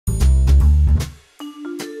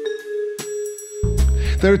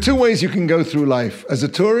There are two ways you can go through life, as a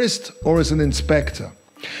tourist or as an inspector.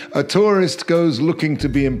 A tourist goes looking to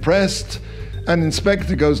be impressed, an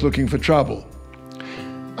inspector goes looking for trouble.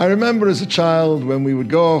 I remember as a child when we would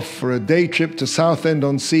go off for a day trip to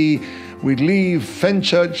Southend-on-Sea, we'd leave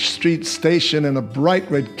Fenchurch Street Station in a bright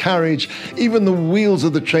red carriage. Even the wheels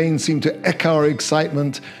of the train seemed to echo our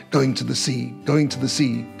excitement, going to the sea, going to the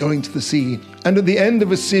sea, going to the sea. And at the end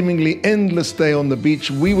of a seemingly endless day on the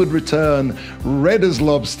beach, we would return, red as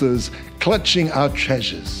lobsters, clutching our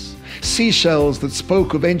treasures. Seashells that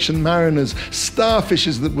spoke of ancient mariners,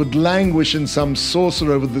 starfishes that would languish in some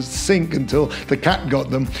saucer over the sink until the cat got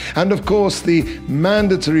them, and of course the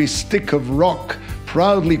mandatory stick of rock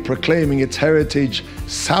proudly proclaiming its heritage,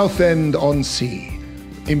 Southend-on-Sea,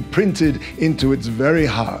 imprinted into its very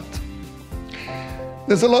heart.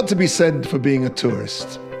 There's a lot to be said for being a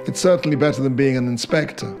tourist. It's certainly better than being an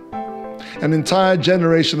inspector. An entire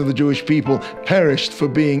generation of the Jewish people perished for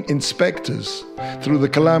being inspectors through the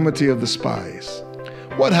calamity of the spies.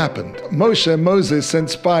 What happened? Moses sent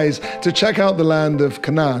spies to check out the land of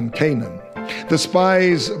Canaan. The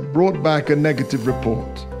spies brought back a negative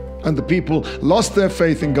report, and the people lost their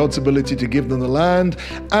faith in God's ability to give them the land,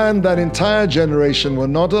 and that entire generation were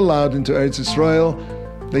not allowed into Eretz Israel.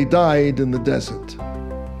 They died in the desert.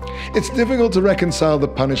 It's difficult to reconcile the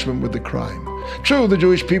punishment with the crime. True, the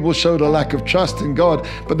Jewish people showed a lack of trust in God,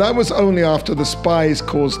 but that was only after the spies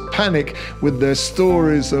caused panic with their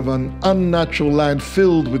stories of an unnatural land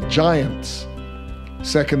filled with giants.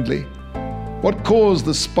 Secondly, what caused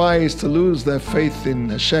the spies to lose their faith in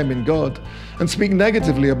Hashem, in God, and speak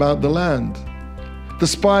negatively about the land? The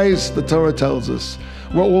spies, the Torah tells us,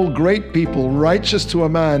 were all great people, righteous to a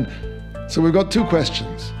man. So we've got two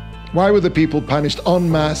questions. Why were the people punished en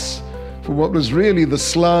masse for what was really the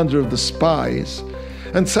slander of the spies?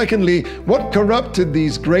 And secondly, what corrupted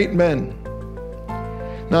these great men?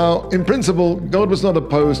 Now, in principle, God was not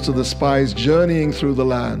opposed to the spies journeying through the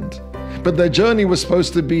land, but their journey was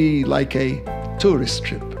supposed to be like a tourist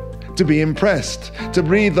trip, to be impressed, to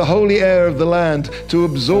breathe the holy air of the land, to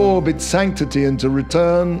absorb its sanctity and to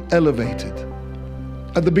return elevated.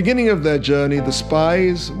 At the beginning of their journey, the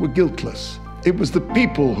spies were guiltless. It was the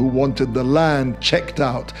people who wanted the land checked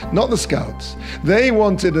out, not the scouts. They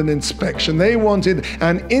wanted an inspection. They wanted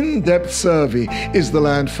an in-depth survey. Is the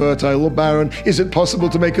land fertile or barren? Is it possible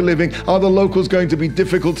to make a living? Are the locals going to be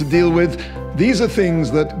difficult to deal with? These are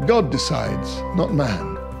things that God decides, not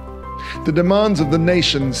man. The demands of the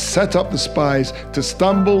nations set up the spies to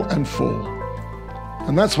stumble and fall.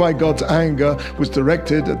 And that's why God's anger was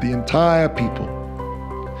directed at the entire people.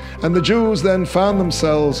 And the Jews then found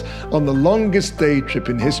themselves on the longest day trip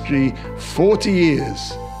in history, 40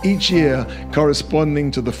 years, each year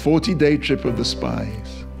corresponding to the 40-day trip of the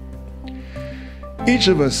spies. Each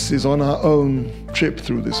of us is on our own trip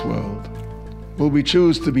through this world. Will we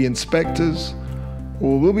choose to be inspectors,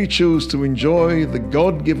 or will we choose to enjoy the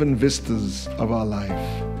God-given vistas of our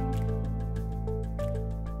life?